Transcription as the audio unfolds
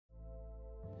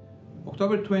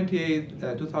October 28,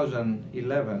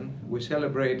 2011, we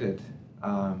celebrated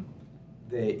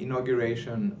the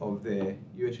inauguration of the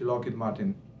USC Lockheed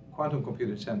Quantum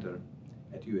Computing Center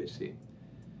at USC.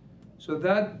 So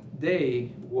that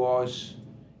day was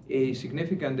a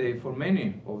significant day for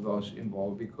many of those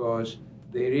involved because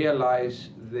they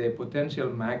realized the potential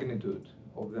magnitude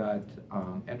of that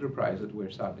enterprise that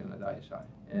we're starting at ISI.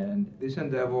 And this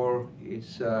endeavor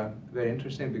is very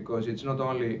interesting because it's not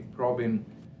only probing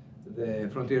the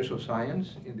frontiers of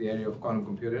science in the area of quantum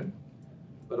computing,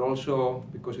 but also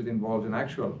because it involves an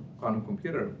actual quantum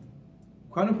computer.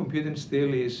 Quantum computing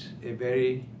still is a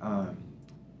very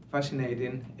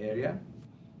fascinating area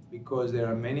because there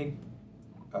are many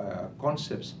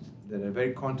concepts that are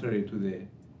very contrary to the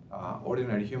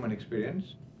ordinary human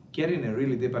experience. Getting a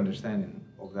really deep understanding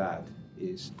of that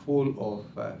is full of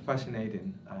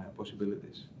fascinating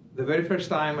possibilities. The very first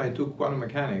time I took quantum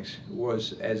mechanics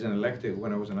was as an elective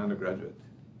when I was an undergraduate.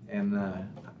 And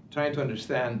trying to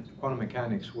understand quantum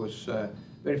mechanics was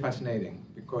very fascinating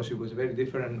because it was a very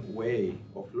different way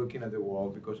of looking at the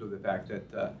world because of the fact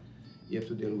that you have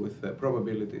to deal with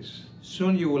probabilities.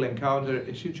 Soon you will encounter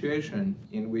a situation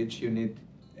in which you need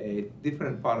a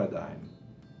different paradigm.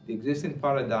 The existing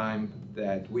paradigm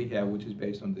that we have, which is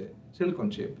based on the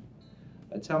silicon chip,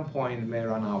 at some point may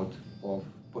run out of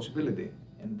possibility.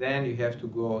 And then you have to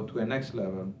go to a next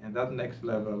level, and that next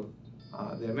level,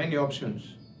 there are many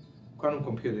options. Quantum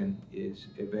computing is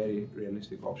a very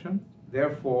realistic option.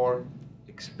 Therefore,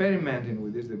 experimenting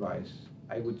with this device,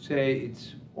 I would say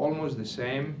it's almost the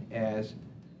same as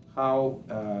how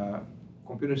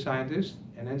computer scientists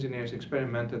and engineers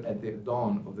experimented at the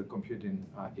dawn of the computing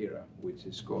era, which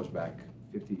goes back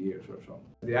 50 years or so.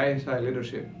 The ISI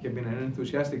leadership have been an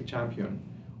enthusiastic champion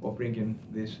of bringing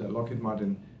this Lockheed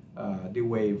Martin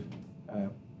D-Wave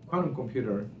quantum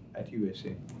computer at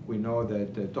USC. We know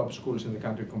that top schools in the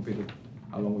country competed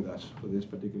along with us for this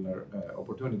particular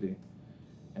opportunity,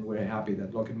 and we're happy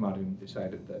that Lockheed Martin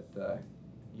decided that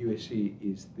USC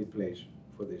is the place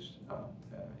for this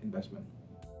investment.